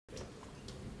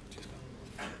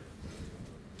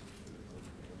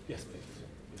Yes,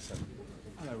 please.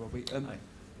 Hello, Robbie.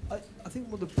 Hi. I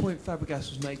think what the point Fabregas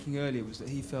was making earlier was that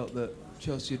he felt that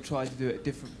Chelsea had tried to do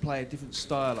it play a different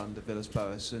style under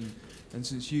Villas-Boas, and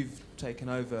since you've taken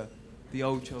over, the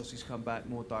old Chelsea's come back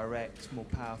more direct, more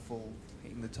powerful,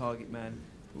 hitting the target man.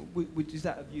 Is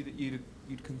that a view that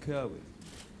you'd concur with?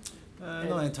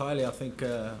 Not entirely. I think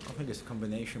it's a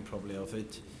combination probably of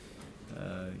it.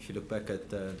 If you look back at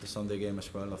the Sunday game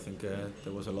as well, I think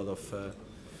there was a lot of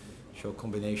short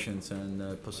combinations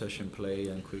and possession play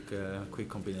and quick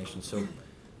combinations. So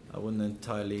I wouldn't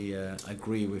entirely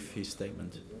agree with his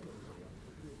statement.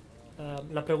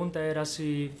 La pregunta era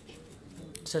si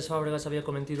Cesc Fábregas había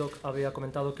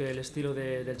comentado que el estilo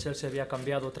del Chelsea había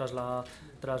cambiado tras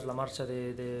la marcha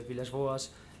de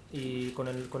Villas-Boas y con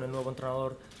el nuevo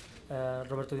entrenador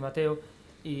Roberto Di Matteo,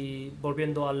 y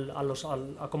volviendo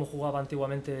a cómo jugaba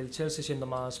antiguamente el Chelsea, siendo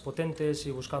más potentes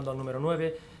y buscando al número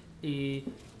 9, y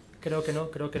creo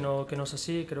que no es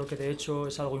así. Creo que de hecho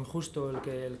es algo injusto el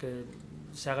que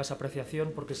se haga esa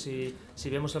apreciación, porque si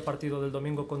vemos el partido del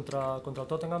domingo contra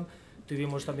Tottenham,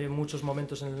 tuvimos también muchos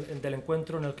momentos del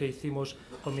encuentro en el que hicimos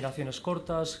combinaciones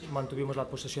cortas, mantuvimos la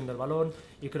posesión del balón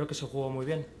y creo que se jugó muy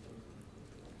bien.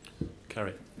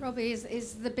 Carrie. Robbie,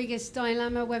 is the biggest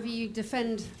dilemma whether you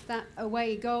defend that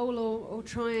away goal or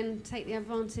try and take the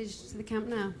advantage to the Camp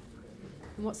Nou?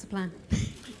 And what's the plan?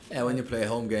 Yeah, when you play a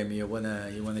home game, you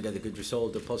wanna get a good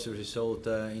result, a positive result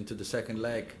into the second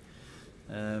leg.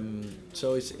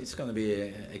 So it's going to be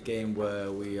a game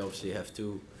where we obviously have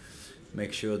to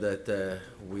make sure that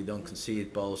we don't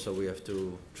concede, but also we have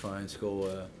to try and score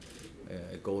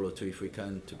a goal or two if we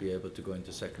can, to be able to go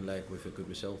into second leg with a good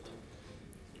result.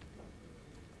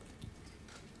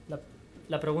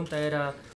 La pregunta era